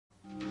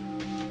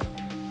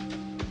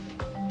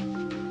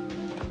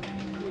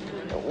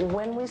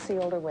When we see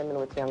older women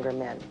with younger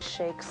men, it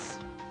shakes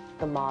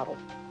the model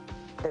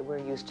that we're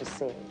used to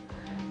seeing.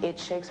 It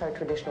shakes our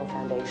traditional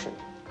foundation.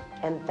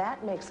 And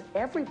that makes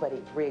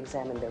everybody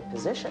re-examine their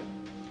position.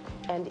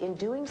 And in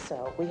doing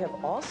so, we have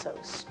also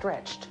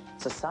stretched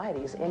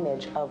society's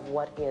image of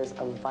what is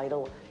a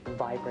vital,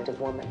 vibrant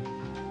woman.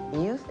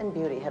 Youth and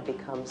beauty have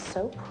become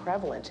so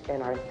prevalent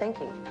in our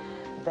thinking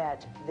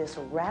that this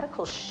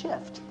radical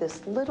shift,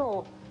 this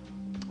little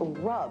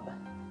rub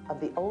of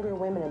the older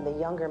women and the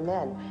younger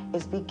men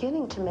is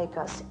beginning to make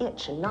us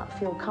itch and not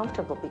feel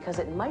comfortable, because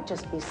it might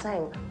just be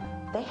saying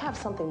they have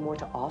something more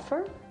to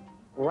offer.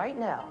 Right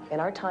now, in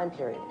our time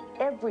period,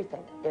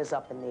 everything is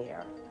up in the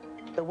air.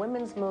 The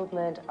women's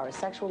movement, our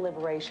sexual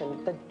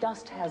liberation, the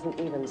dust hasn't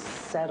even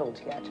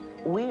settled yet.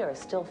 We are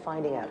still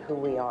finding out who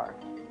we are.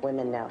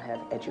 Women now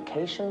have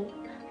education,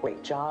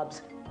 great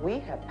jobs. We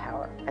have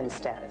power and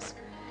status.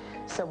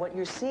 So what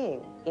you're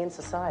seeing in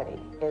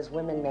society is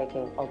women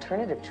making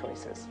alternative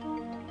choices.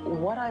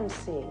 What I'm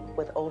seeing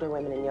with older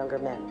women and younger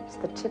men is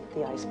the tip of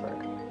the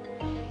iceberg.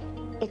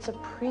 It's a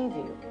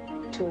preview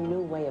to a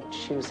new way of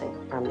choosing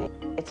our mate.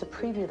 It's a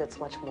preview that's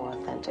much more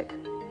authentic.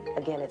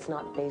 Again, it's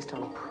not based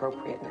on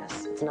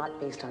appropriateness. It's not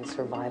based on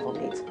survival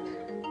needs.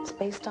 It's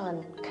based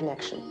on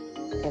connection,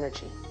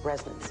 energy,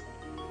 resonance.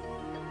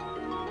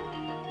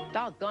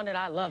 Doggone it,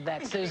 I love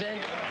that, Susan.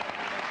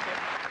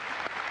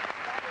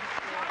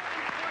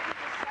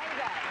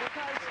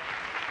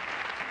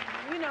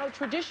 You know,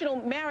 traditional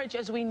marriage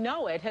as we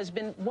know it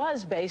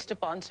was based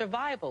upon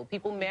survival.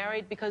 People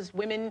married because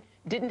women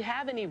didn't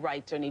have any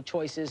rights or any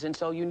choices, and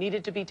so you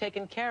needed to be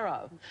taken care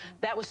of.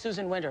 That was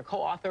Susan Winter,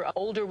 co-author of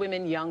Older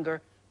Women,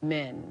 Younger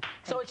Men.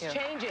 So it's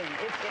changing.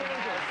 It's changing.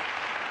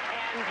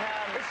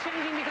 And it's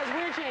changing because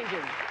we're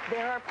changing.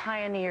 There are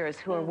pioneers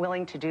who are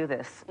willing to do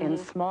this in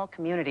small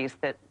communities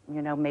that,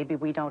 you know, maybe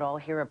we don't all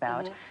hear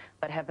about,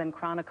 but have been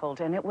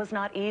chronicled. And it was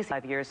not easy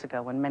 5 years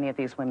ago when many of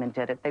these women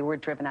did it. They were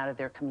driven out of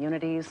their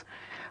communities.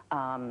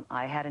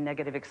 I had a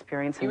negative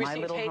experience in my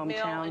little hometown. You received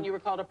hate mail and you were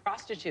called a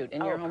prostitute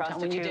in your hometown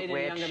when you dated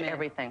a younger man.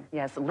 Everything.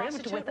 Yes,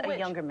 lived with a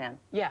younger man.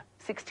 Yeah.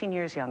 16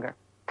 years younger.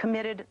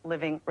 Committed,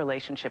 living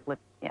relationship.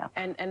 Yeah.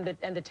 And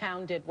the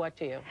town did what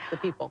to you, the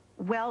people?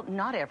 Well,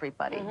 not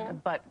everybody,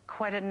 but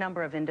quite a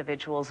number of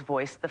individuals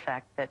voiced the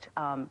fact that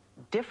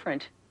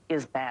different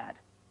is bad,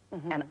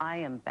 and I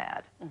am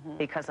bad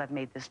because I've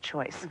made this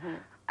choice.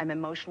 I'm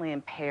emotionally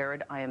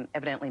impaired. I am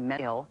evidently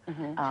mentally ill,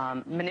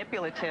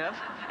 manipulative.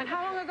 And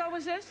how long ago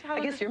was this?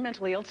 I guess you're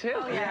mentally ill, too.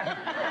 Oh,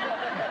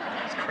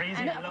 yeah. It's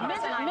crazy.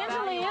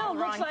 Mentally ill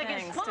looks like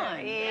it's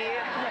fun.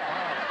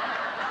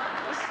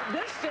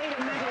 This state of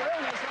mental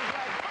illness looks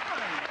like fun.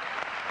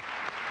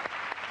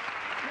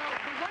 Now,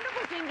 the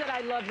wonderful thing that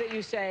I love that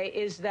you say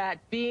is that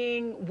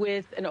being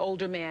with an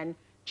older man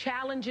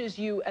challenges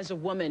you as a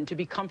woman to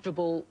be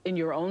comfortable in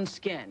your own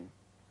skin,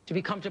 to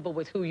be comfortable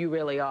with who you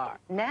really are.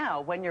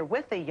 Now, when you're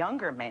with a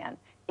younger man,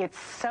 it's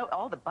so,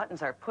 all the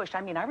buttons are pushed.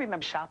 I mean, I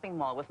remember shopping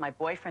mall with my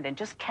boyfriend and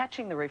just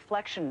catching the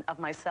reflection of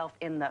myself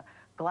in the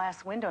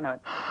glass window, and I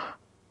went,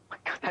 my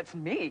God, that's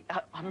me.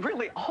 I'm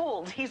really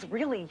old. He's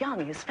really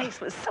young. His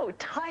face was so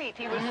tight.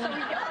 He was so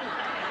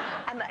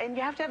young. And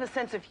you have to have a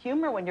sense of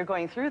humor when you're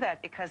going through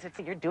that, because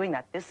you're doing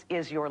that. This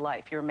is your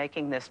life. You're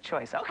making this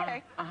choice.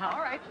 Okay.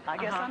 All right. I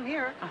guess I'm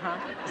here.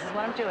 This is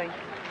what I'm doing.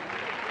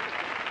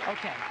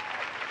 Okay.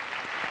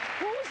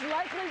 Who's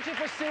likely to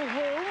pursue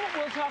whom?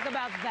 We'll talk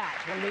about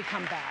that when we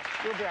come back.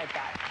 We'll be right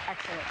back.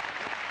 Excellent.